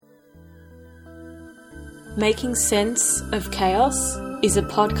Making Sense of Chaos is a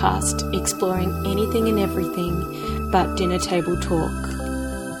podcast exploring anything and everything but dinner table talk.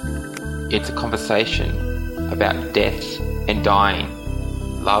 It's a conversation about death and dying,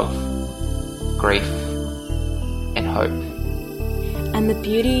 love, grief, and hope. And the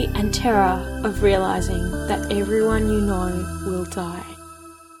beauty and terror of realising that everyone you know will die.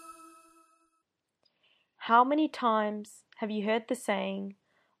 How many times have you heard the saying,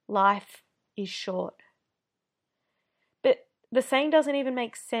 life is short? But the saying doesn't even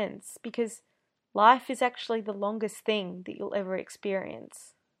make sense because life is actually the longest thing that you'll ever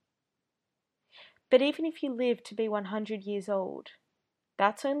experience. But even if you live to be 100 years old,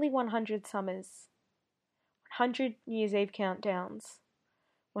 that's only 100 summers, 100 New Year's Eve countdowns,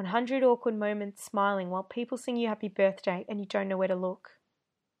 100 awkward moments smiling while people sing you happy birthday and you don't know where to look.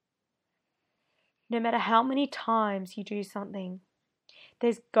 No matter how many times you do something,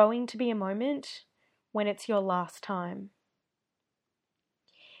 there's going to be a moment when it's your last time.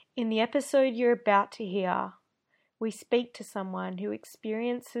 In the episode you're about to hear, we speak to someone who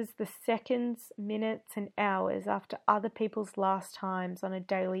experiences the seconds, minutes, and hours after other people's last times on a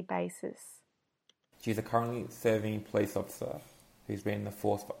daily basis. She's a currently serving police officer who's been in the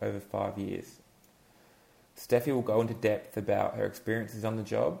force for over 5 years. Steffi will go into depth about her experiences on the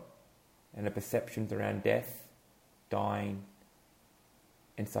job and her perceptions around death, dying,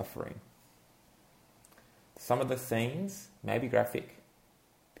 and suffering. Some of the scenes may be graphic,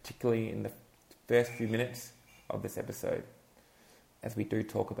 particularly in the first few minutes of this episode, as we do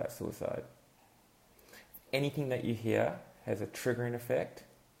talk about suicide. Anything that you hear has a triggering effect.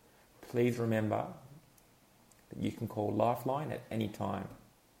 Please remember that you can call Lifeline at any time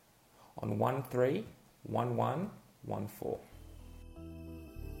on 131114.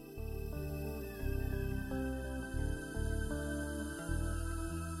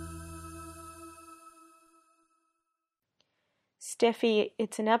 Steffi,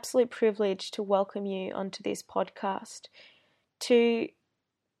 it's an absolute privilege to welcome you onto this podcast. To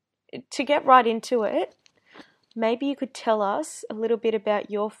get right into it, maybe you could tell us a little bit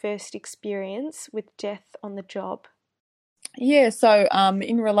about your first experience with death on the job. Yeah, so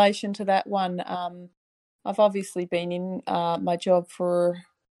in relation to that one, I've obviously been in my job for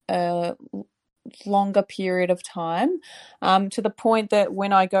a longer period of time, to the point that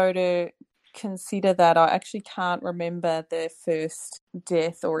when I go to consider that, I actually can't remember the first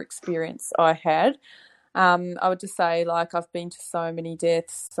death or experience I had. I would just say, like, I've been to so many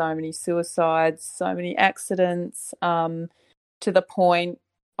deaths, so many suicides, so many accidents, to the point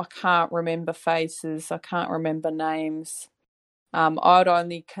I can't remember faces, I can't remember names. I'd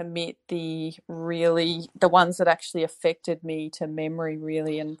only commit the ones that actually affected me to memory,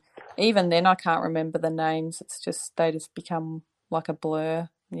 really, and even then I can't remember the names. They just become like a blur.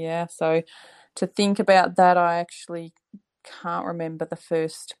 Yeah, so to think about that, I actually can't remember the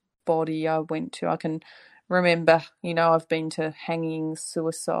first body I went to. I can remember, I've been to hangings,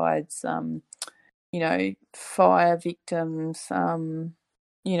 suicides, fire victims,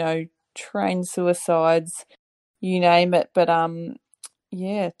 train suicides, you name it. But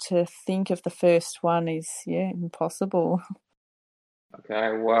to think of the first one is impossible.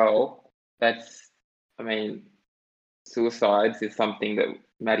 Okay, well, suicides is something that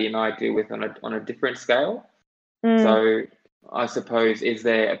Maddie and I deal with on a different scale. So I suppose, is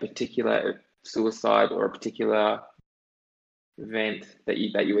there a particular suicide or a particular event that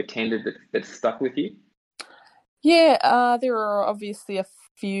you attended that stuck with you? Yeah, there are obviously a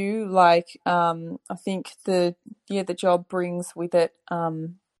few. Like, I think the job brings with it a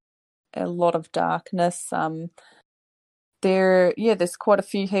lot of darkness. There's quite a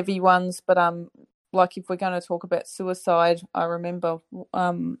few heavy ones, but like if we're going to talk about suicide, I remember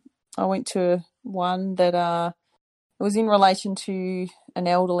I went to one that it was in relation to an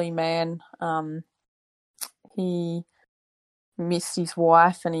elderly man. He missed his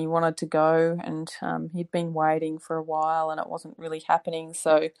wife and he wanted to go, and he'd been waiting for a while and it wasn't really happening.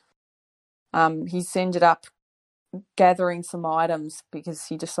 So he's ended up gathering some items because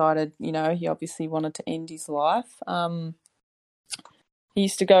he decided, he obviously wanted to end his life. He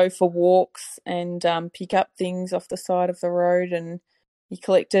used to go for walks and pick up things off the side of the road, and he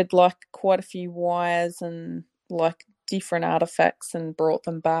collected like quite a few wires and like different artifacts and brought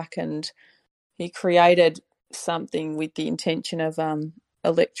them back, and he created something with the intention of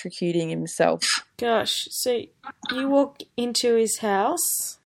electrocuting himself. Gosh, so you walk into his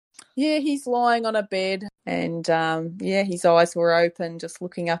house? Yeah, he's lying on a bed and his eyes were open, just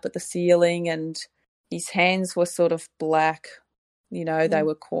looking up at the ceiling, and his hands were sort of black. They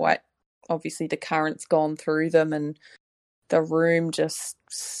were quite, obviously the current's gone through them and the room just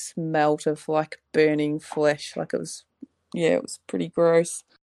smelt of like burning flesh. Like it was pretty gross.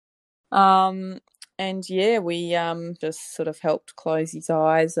 And yeah, we just sort of helped close his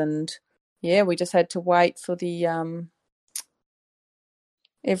eyes, and yeah, we just had to wait for the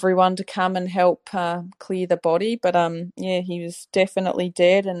everyone to come and help clear the body. But yeah, he was definitely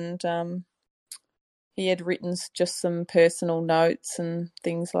dead, and he had written just some personal notes and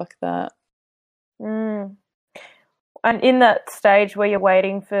things like that. Mm. And in that stage where you're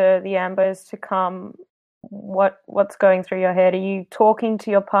waiting for the ambos to come, what's going through your head? Are you talking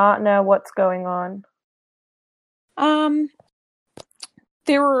to your partner? What's going on?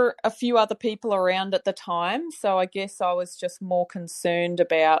 There were a few other people around at the time, so I guess I was just more concerned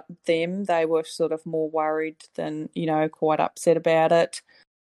about them. They were sort of more worried than, quite upset about it,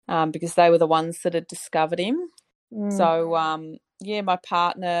 because they were the ones that had discovered him. So, yeah, my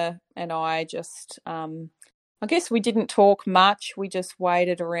partner and I just, I guess we didn't talk much. We just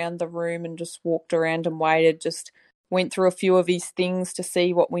waited around the room and just walked around and waited, just went through a few of his things to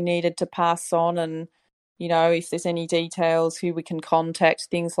see what we needed to pass on, and if there's any details, who we can contact,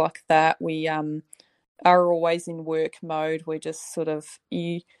 things like that. We are always in work mode. We're just sort of,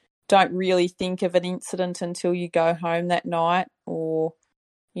 you don't really think of an incident until you go home that night, or,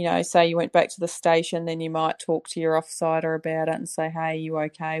 say you went back to the station, then you might talk to your offsider about it and say, hey, you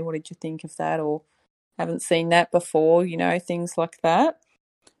okay? What did you think of that? Or haven't seen that before, things like that.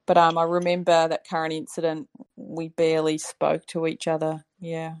 But I remember that current incident, we barely spoke to each other.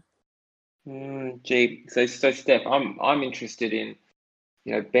 Yeah. Gee, so Steph, I'm interested in,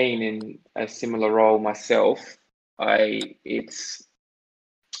 being in a similar role myself. It's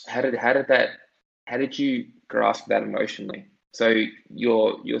how did you grasp that emotionally? So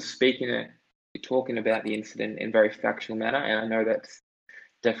you're talking about the incident in a very factual manner, and I know that's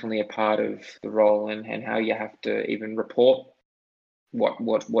definitely a part of the role and how you have to even report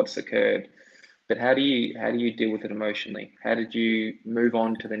what's occurred. But how do you deal with it emotionally? How did you move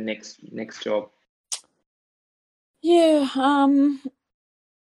on to the next job? Yeah,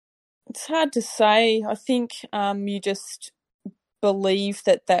 it's hard to say. I think you just believe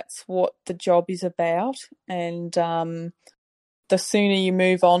that that's what the job is about, and the sooner you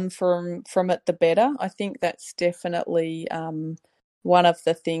move on from it, the better. I think that's definitely one of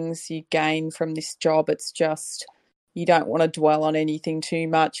the things you gain from this job. It's just you don't want to dwell on anything too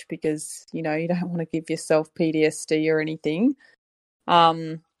much because, you don't want to give yourself PTSD or anything.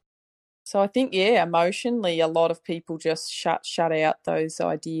 So I think, yeah, emotionally, a lot of people just shut out those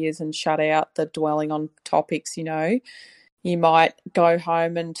ideas and shut out the dwelling on topics. You might go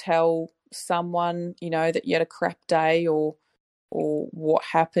home and tell someone, that you had a crap day or what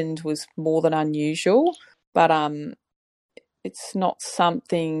happened was more than unusual, but it's not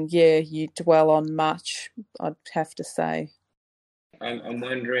something, you dwell on much, I'd have to say. I'm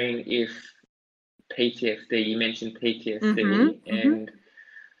wondering if PTSD, you mentioned PTSD, and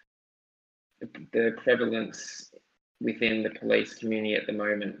the prevalence within the police community at the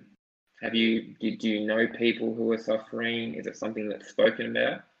moment. Do you know people who are suffering? Is it something that's spoken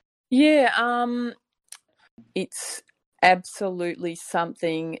about? Yeah, it's absolutely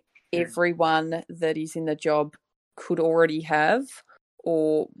something everyone that is in the job could already have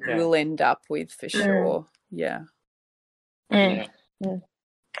or will end up with for sure. Yeah. Yeah.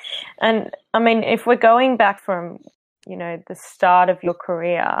 And I mean, if we're going back from, the start of your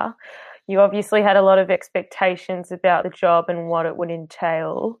career, you obviously had a lot of expectations about the job and what it would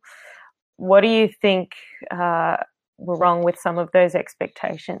entail. What do you think were wrong with some of those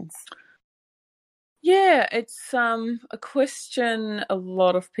expectations? Yeah, it's a question a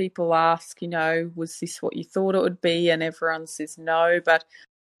lot of people ask, was this what you thought it would be? And everyone says no, but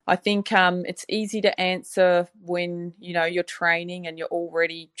I think it's easy to answer when, you're training and you're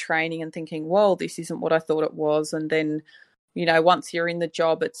already training and thinking, well, this isn't what I thought it was. And then, once you're in the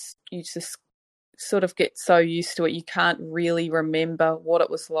job, you just sort of get so used to it, you can't really remember what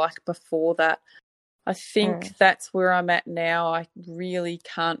it was like before that. I think that's where I'm at now. I really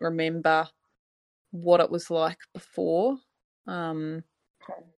can't remember what it was like before. Yeah.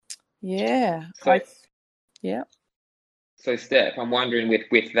 Yeah. So Steph, I'm wondering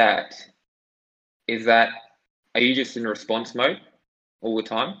with that, are you just in response mode all the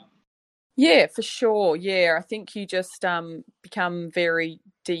time? Yeah, for sure. Yeah, I think you just become very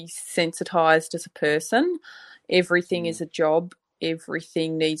desensitized as a person. Everything is a job.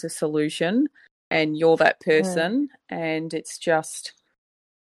 Everything needs a solution, and you're that person. And it's just,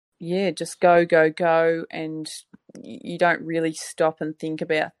 just go, go, go, and you don't really stop and think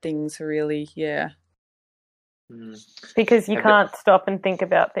about things. Really, yeah. Because you can't stop and think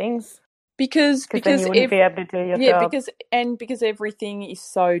about things. Because then you wouldn't be able to do your job. because everything is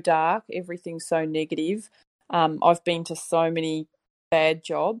so dark, everything's so negative. I've been to so many bad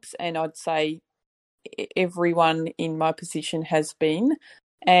jobs, and I'd say everyone in my position has been,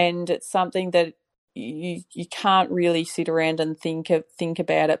 and it's something that you can't really sit around and think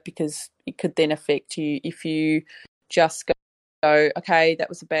about it, because it could then affect you if you just go, okay, that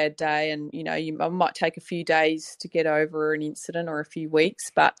was a bad day, and you might take a few days to get over an incident, or a few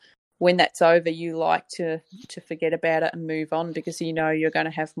weeks, but when that's over, you like to forget about it and move on, because you're going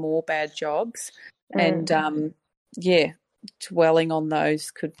to have more bad jobs, and dwelling on those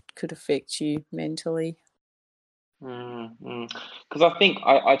could affect you mentally. Because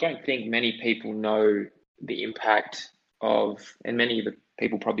I don't think many people know the impact of, and many of the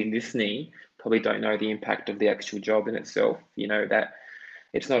people probably listening probably don't know the impact of the actual job in itself. That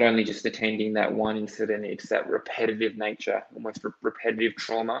it's not only just attending that one incident, it's that repetitive nature, almost repetitive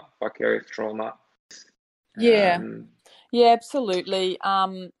trauma, vicarious trauma. Yeah, absolutely.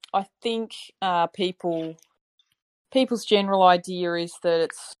 I think people's general idea is that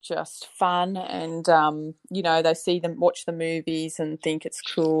it's just fun, and they watch the movies and think it's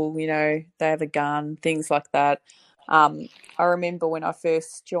cool. They have a gun, things like that. I remember when I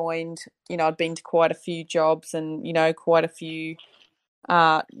first joined, I'd been to quite a few jobs, and quite a few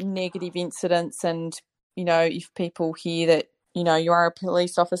negative incidents, and if people hear that you are a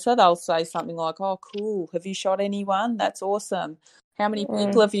police officer, they'll say something like, "Oh, cool, have you shot anyone? That's awesome. How many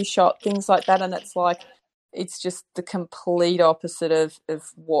people have you shot?" Things like that. And it's like, it's just the complete opposite of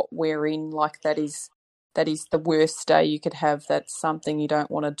what we're in. Like, that is the worst day you could have. That's something you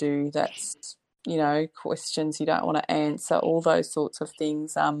don't want to do. That's questions you don't want to answer, all those sorts of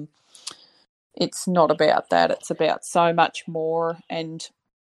things. It's not about that. It's about so much more. And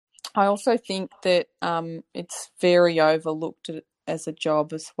I also think that it's very overlooked as a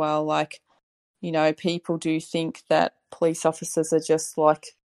job as well. Like, people do think that police officers are just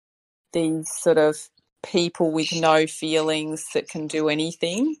like these sort of people with no feelings that can do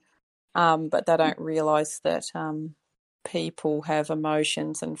anything, but they don't realise that people have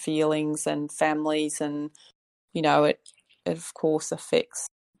emotions and feelings and families, and it of course affects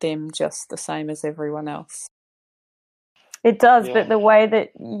them just the same as everyone else. It does, but the way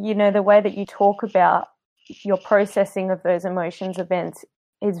that you talk about your processing of those emotions events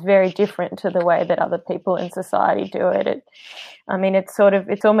is very different to the way that other people in society do it.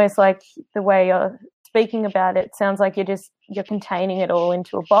 It's almost like the way you're speaking about it sounds like you're containing it all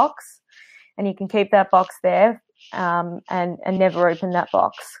into a box, and you can keep that box there, and never open that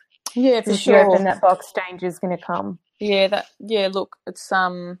box. Yeah, for sure. If you open that box, danger's going to come. Look, it's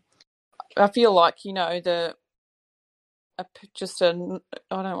I feel like I don't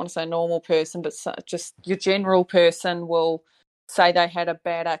want to say normal person, but just your general person will say they had a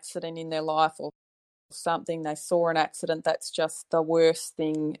bad accident in their life or something. They saw an accident. That's just the worst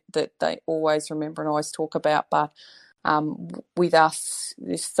thing that they always remember and always talk about. But with us,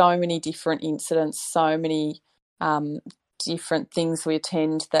 there's so many different incidents, so many different things we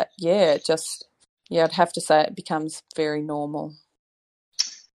attend that, I'd have to say it becomes very normal.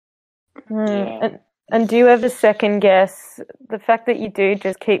 And do you ever second guess the fact that you do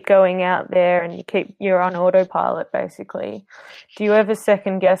just keep going out there and you're on autopilot basically? Do you ever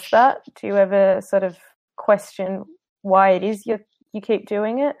second guess that? Do you ever sort of question why it is you keep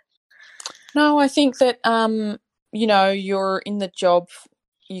doing it? No, I think that you're in the job.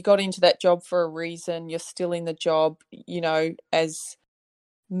 You got into that job for a reason. You're still in the job. As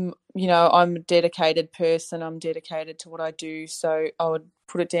I'm a dedicated person. I'm dedicated to what I do. So I would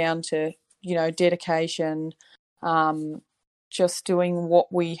put it down to dedication, just doing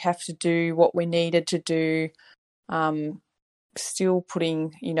what we have to do, what we needed to do, still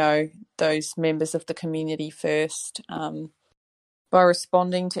putting, those members of the community first, by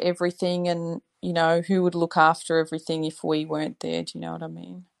responding to everything, and, who would look after everything if we weren't there. Do you know what I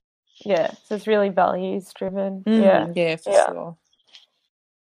mean? Yeah, so it's really values driven. Yeah, for sure.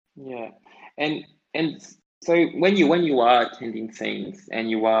 Yeah. And so when you are attending scenes and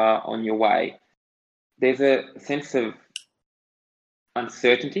you are on your way, there's a sense of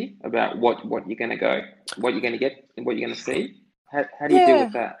uncertainty about what you're going to get, and what you're going to see. How do you deal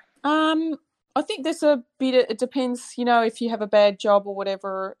with that? I think there's a bit. It depends, if you have a bad job or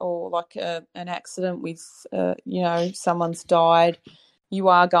whatever, or like an accident with, someone's died. You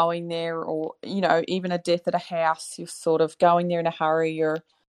are going there, or even a death at a house. You're sort of going there in a hurry.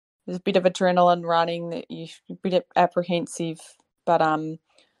 There's a bit of adrenaline running, that you're a bit apprehensive, but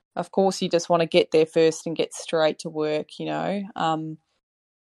of course you just want to get there first and get straight to work.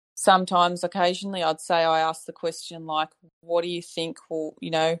 Sometimes, occasionally, I'd say I ask the question like, what do you think will,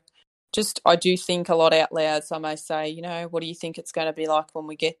 I do think a lot out loud. So I may say, what do you think it's going to be like when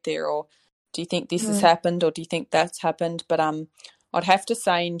we get there? Or do you think this has happened? Or do you think that's happened? But I'd have to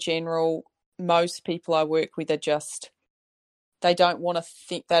say in general, most people I work with are just, they don't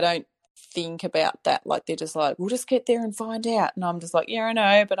think about that. Like, they're just like, we'll just get there and find out. And I'm just like, yeah, I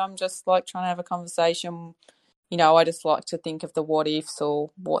know, but I'm just like trying to have a conversation. I just like to think of the what ifs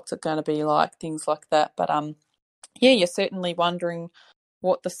or what's it going to be like, things like that. But yeah, you're certainly wondering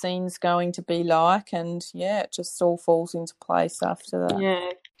what the scene's going to be like, and yeah, it just all falls into place after that.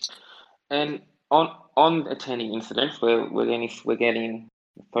 Yeah. And on attending incidents, we're getting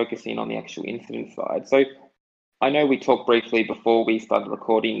focusing on the actual incident side. So I know we talked briefly before we started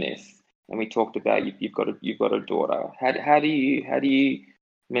recording this, and we talked about you've got a daughter. How do you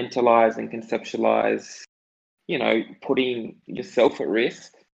mentalize and conceptualize, putting yourself at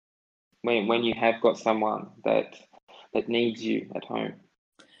risk when you have got someone that needs you at home?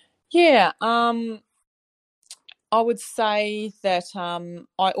 Yeah, I would say that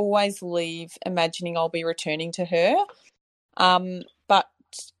I always leave imagining I'll be returning to her. But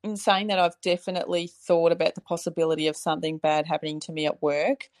in saying that, I've definitely thought about the possibility of something bad happening to me at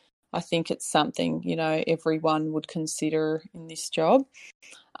work. I think it's something, everyone would consider in this job.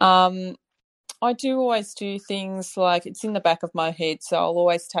 I do always do things like, it's in the back of my head, so I'll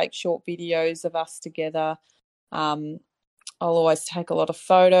always take short videos of us together. I'll always take a lot of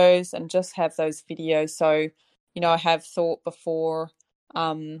photos and just have those videos. So, I have thought before,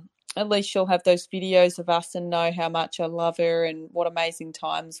 at least she'll have those videos of us and know how much I love her and what amazing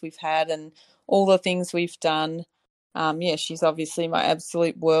times we've had and all the things we've done. Yeah, she's obviously my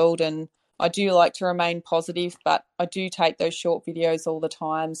absolute world, and I do like to remain positive, but I do take those short videos all the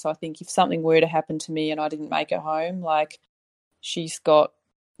time. So I think if something were to happen to me and I didn't make it home, like, she's got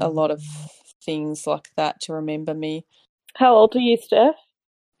a lot of things like that to remember me. How old are you, Steph?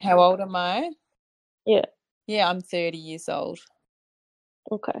 How old am I? Yeah. Yeah, I'm 30 years old.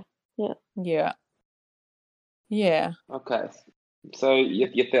 Okay. Yeah. Yeah. Yeah. Okay, so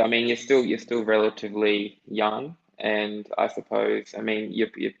you're still relatively young, and I suppose you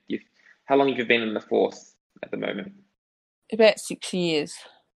how long have you been in the force at the moment? About 6 years.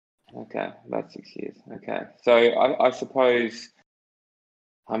 Okay, about 6 years. Okay, so I suppose,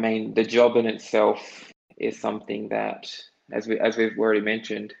 the job in itself is something that, as we've already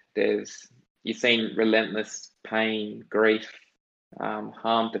mentioned, you've seen relentless pain, grief,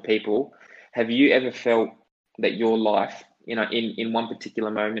 harm to people. Have you ever felt that your life, in one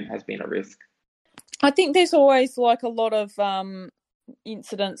particular moment, has been at risk? I think there's always like a lot of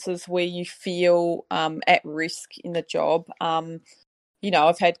incidences where you feel at risk in the job.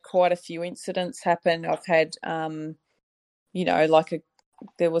 I've had quite a few incidents happen. I've had,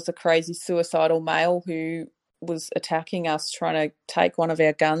 there was a crazy suicidal male who was attacking us, trying to take one of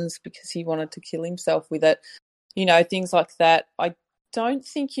our guns because he wanted to kill himself with it. Things like that. I don't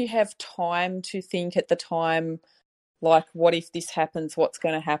think you have time to think at the time, like, what if this happens? What's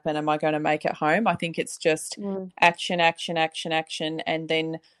going to happen? Am I going to make it home? I think it's just action, action, action, action. And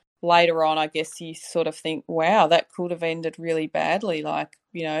then later on, I guess you sort of think, wow, that could have ended really badly. Like,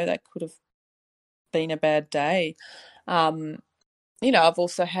 that could have been a bad day. I've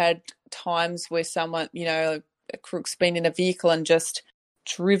also had times where someone, a crook's been in a vehicle and just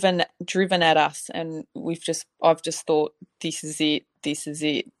driven at us, and I've just thought, this is it,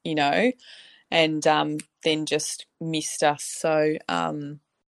 and then just missed us. So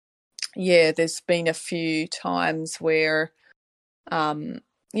yeah, there's been a few times where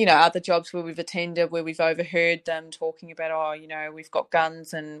other jobs where we've attended where we've overheard them talking about, we've got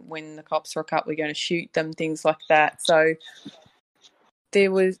guns, and when the cops rock up, we're going to shoot them, things like that. So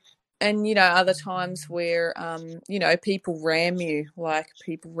there was, and other times where people ram you, like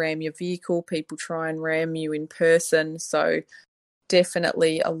people ram your vehicle, people try and ram you in person. So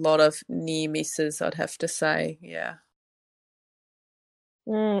definitely a lot of near misses, I'd have to say. Yeah.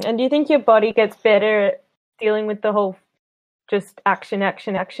 And do you think your body gets better at dealing with the whole just action,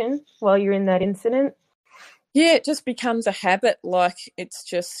 action, action while you're in that incident? Yeah, it just becomes a habit. Like, it's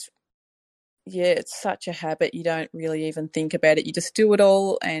just, it's such a habit. You don't really even think about it. You just do it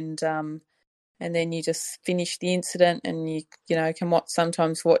all, and then you just finish the incident, and you can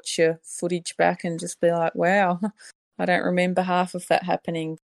sometimes watch your footage back and just be like, wow, I don't remember half of that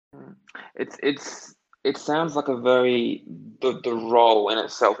happening. It sounds like the role in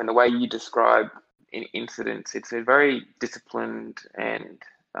itself, and the way you describe incidents. It's a very disciplined and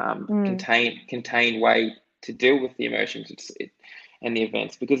contained way to deal with the emotions and the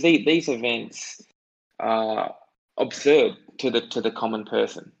events, because these events are absurd to the common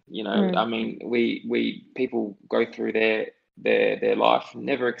person. We people go through their life,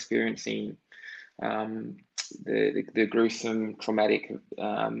 never experiencing the gruesome, traumatic,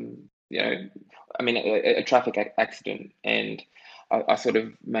 a traffic accident. And I sort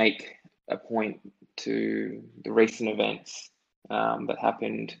of make a point to the recent events that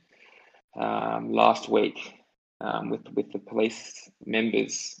happened last week with the police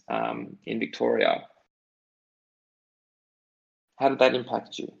members in Victoria. How did that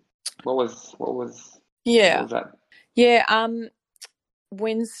impact you? What was that? Yeah,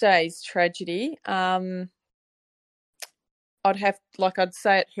 Wednesday's tragedy. I'd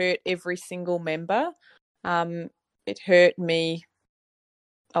say it hurt every single member. It hurt me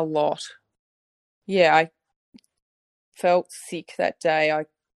a lot. Yeah, I felt sick that day. I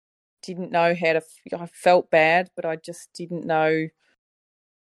didn't know I felt bad, but I just didn't know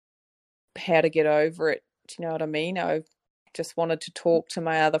how to get over it. Do you know what I mean? I just wanted to talk to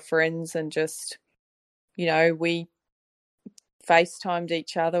my other friends and just, we FaceTimed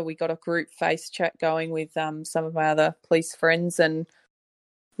each other. We got a group face chat going with some of my other police friends, and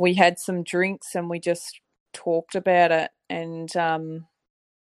we had some drinks and we just talked about it, and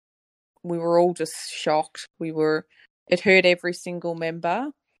we were all just shocked. It hurt every single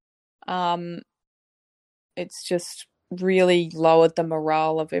member. It's just really lowered the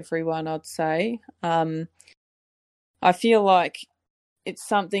morale of everyone, I'd say. I feel like it's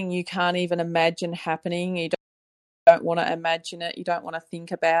something you can't even imagine happening. You don't want to imagine it. You don't want to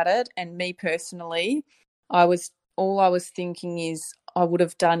think about it. And me personally, all I was thinking is I would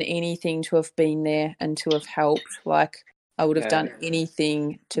have done anything to have been there and to have helped. Like, I would have done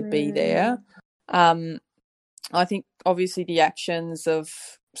anything to be there. I think obviously the actions of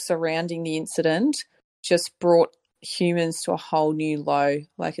surrounding the incident just brought humans to a whole new low.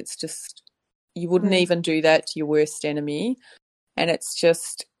 Like, it's just, you wouldn't even do that to your worst enemy. And it's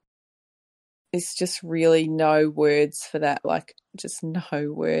just really no words for that. Like, just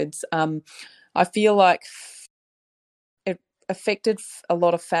no words. I feel like it affected a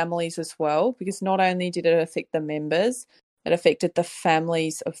lot of families as well, because not only did it affect the members, it affected the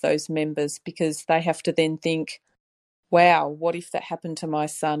families of those members, because they have to then think, wow, what if that happened to my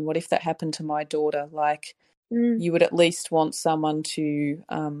son? What if that happened to my daughter? Like, you would at least want someone to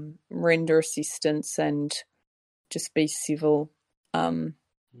render assistance and just be civil.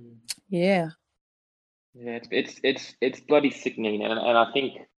 Yeah, it's bloody sickening, and I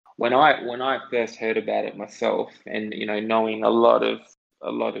think when I first heard about it myself, and knowing a lot of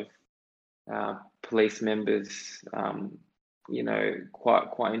police members,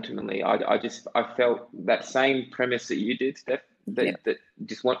 quite intimately, I felt that same premise that you did, Steph, that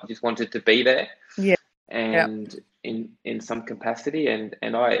just wanted to be there, and in some capacity, and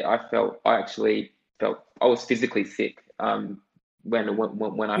I actually felt I was physically sick when I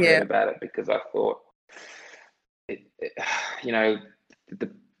heard about it, because I thought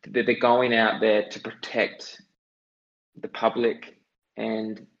they're going out there to protect the public,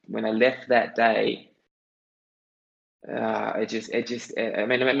 and when I left that day,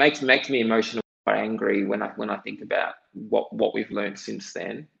 it makes me emotional, quite angry when I think about what we've learned since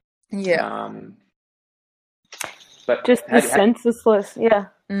then. But just the senselessness,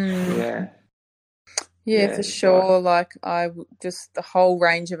 Yeah, for sure. Like, just the whole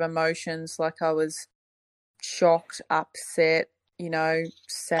range of emotions. Like, I was shocked, upset,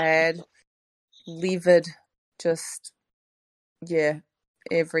 sad, livid, just,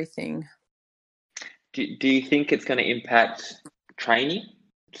 everything. Do you think it's going to impact training?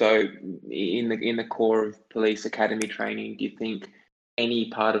 So in the core of police academy training, do you think any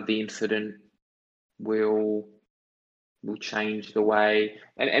part of the incident will change the way,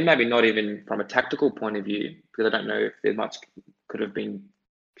 and maybe not even from a tactical point of view, because I don't know if there much could have been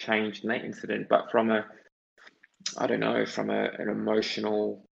changed in that incident, but from an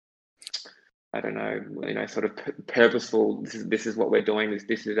emotional, sort of purposeful, this is what we're doing,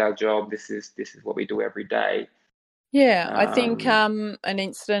 this is our job, this is what we do every day. I think an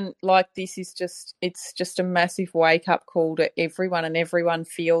incident like this is just a massive wake up call to everyone, and everyone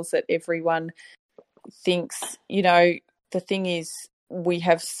feels it. Everyone thinks, the thing is, we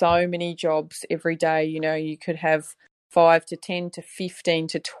have so many jobs every day. You could have 5 to 10 to 15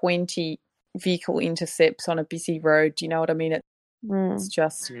 to 20 vehicle intercepts on a busy road. Do you know what I mean? It's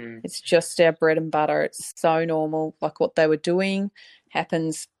just our bread and butter. It's so normal. Like, what they were doing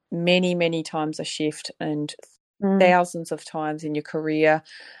happens many, many times a shift, and thousands of times in your career.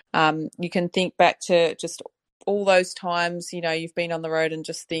 You can think back to just all those times, you've been on the road and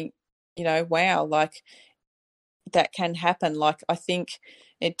just think, wow, like, that can happen. Like, I think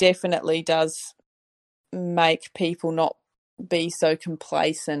it definitely does make people not be so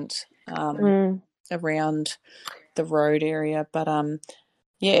complacent around the road area. But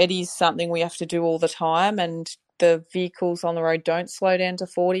yeah, it is something we have to do all the time, and the vehicles on the road don't slow down to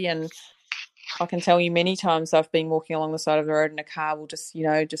 40. And I can tell you many times I've been walking along the side of the road and a car will just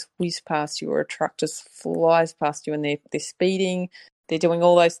whiz past you, or a truck just flies past you, and they're speeding. They're doing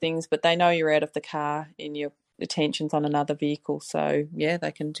all those things, but they know you're out of the car and your attention's on another vehicle. So yeah,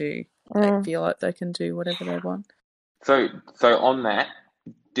 they feel like they can do whatever they want. So on that,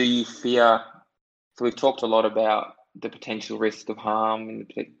 do you fear? So we've talked a lot about the potential risk of harm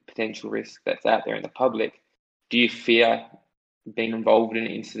and the potential risk that's out there in the public. Do you fear being involved in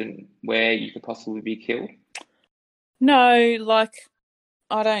an incident where you could possibly be killed? No, like,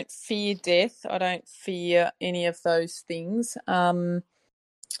 I don't fear death. I don't fear any of those things.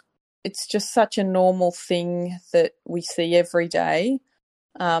 It's just such a normal thing that we see every day.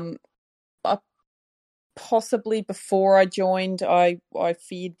 I possibly before I joined, I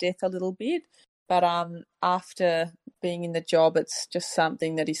feared death a little bit, but after being in the job, it's just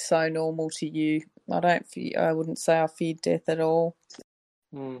something that is so normal to you. I wouldn't say I feared death at all.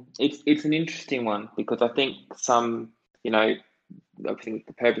 It's an interesting one, because I think I think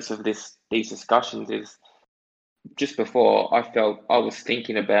the purpose of these discussions is, just before I was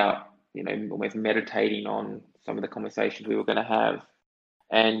thinking about, almost meditating on some of the conversations we were going to have.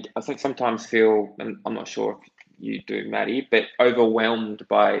 And I think sometimes feel, and I'm not sure if you do, Maddie, but overwhelmed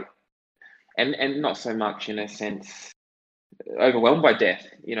by, and not so much in a sense, overwhelmed by death,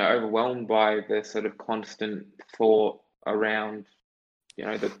 overwhelmed by the sort of constant thought around,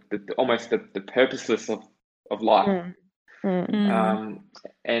 the almost the purposeless of life.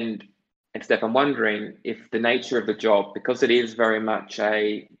 And Steph, I'm wondering if the nature of the job, because it is very much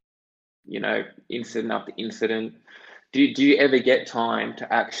a, incident after incident, do you ever get time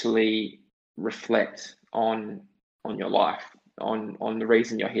to actually reflect on your life, on the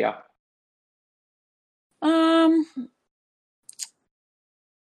reason you're here? I'm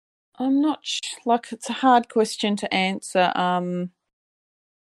not like, it's a hard question to answer.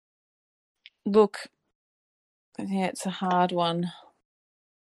 Look, yeah, it's a hard one.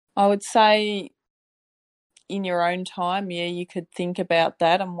 I would say in your own time, yeah, you could think about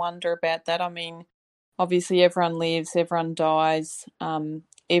that and wonder about that. I mean, obviously everyone lives, everyone dies.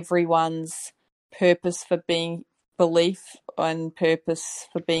 Everyone's belief and purpose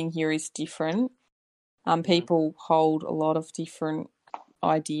for being here is different. People hold a lot of different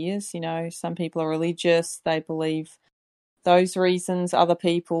ideas. Some people are religious, they believe those reasons. Other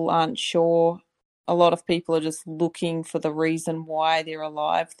people aren't sure. A lot of people are just looking for the reason why they're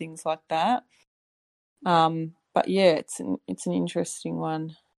alive, things like that. But yeah, it's an interesting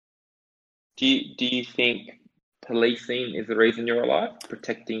one. Do you think policing is the reason you're alive,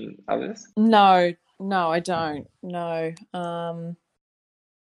 protecting others? No, I don't. No. I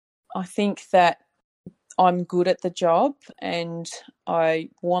think that I'm good at the job, and I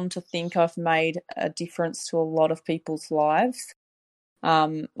want to think I've made a difference to a lot of people's lives.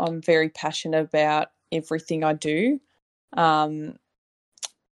 I'm very passionate about everything I do, but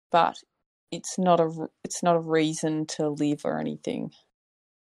it's not a reason to live or anything.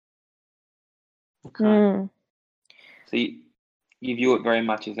 Okay. So you view it very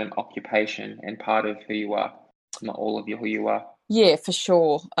much as an occupation and part of who you are, not all of who you are. Yeah, for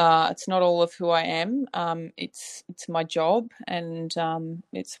sure. It's not all of who I am. It's my job, and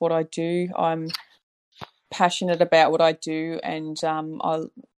it's what I do. I'm passionate about what I do, and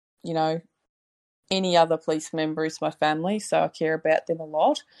any other police member is my family, so I care about them a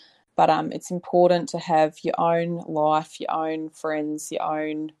lot. But it's important to have your own life, your own friends, your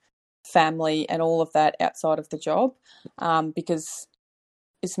own family, and all of that outside of the job, because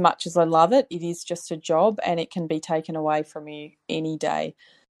as much as I love it, it is just a job, and it can be taken away from you any day.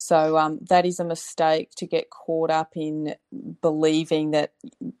 So that is a mistake, to get caught up in believing that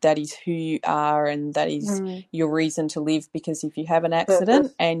is who you are and that is your reason to live. Because if you have an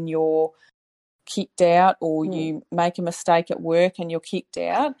accident and you're kicked out, or you make a mistake at work and you're kicked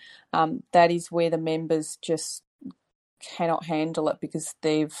out, that is where the members just cannot handle it, because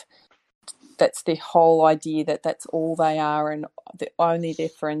that's their whole idea that that's all they are, and only their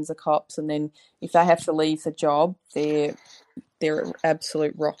friends are cops. And then if they have to leave the job, they're at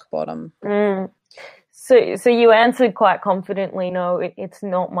absolute rock bottom. So you answered quite confidently, no, it's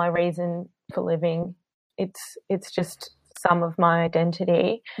not my reason for living. It's just some of my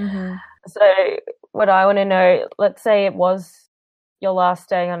identity. Mm-hmm. So what I want to know, let's say it was your last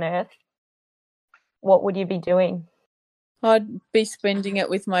day on Earth, what would you be doing? I'd be spending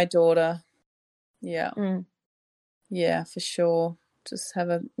it with my daughter. Yeah. Yeah, for sure. Just have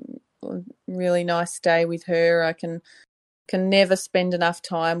a really nice day with her. I can never spend enough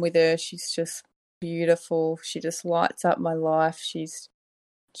time with her. She's just beautiful. She just lights up my life. She's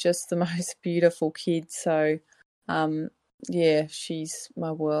just the most beautiful kid. So, yeah, she's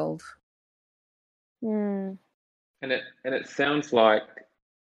my world. Mm. And it sounds like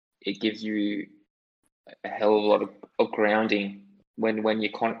it gives you a hell of a lot of grounding when you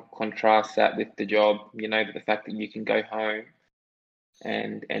contrast that with the job. You know, the fact that you can go home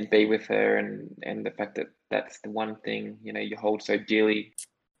and be with her, and the fact that that's the one thing, you know, you hold so dearly.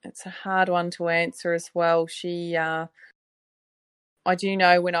 It's a hard one to answer as well. She, I do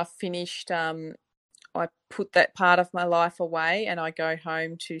know when I've finished, I put that part of my life away and I go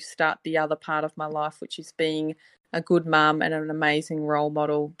home to start the other part of my life, which is being a good mum and an amazing role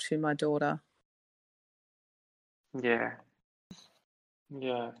model to my daughter. Yeah.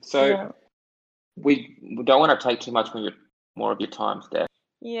 So Yeah. we don't want to take too much more of your time, Steph.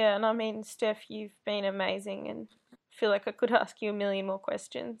 Yeah, and I mean, Steph, you've been amazing, and I feel like I could ask you a million more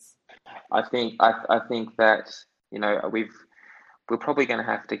questions. I think that, you know, we're probably going to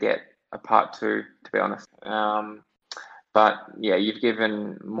have to get a part two, to be honest. But yeah, you've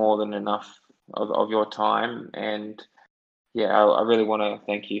given more than enough of your time, and yeah, I really want to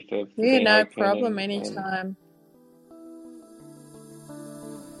thank you for Yeah, being no open. problem, And anytime.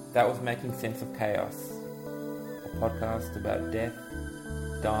 that was Making Sense of Chaos, a podcast about death,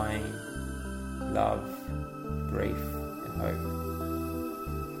 dying, love, grief, and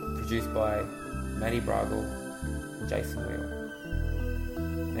hope. Produced by Maddie Bragel and Jason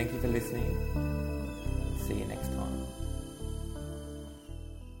Wheel. Thank you for listening. See you next time.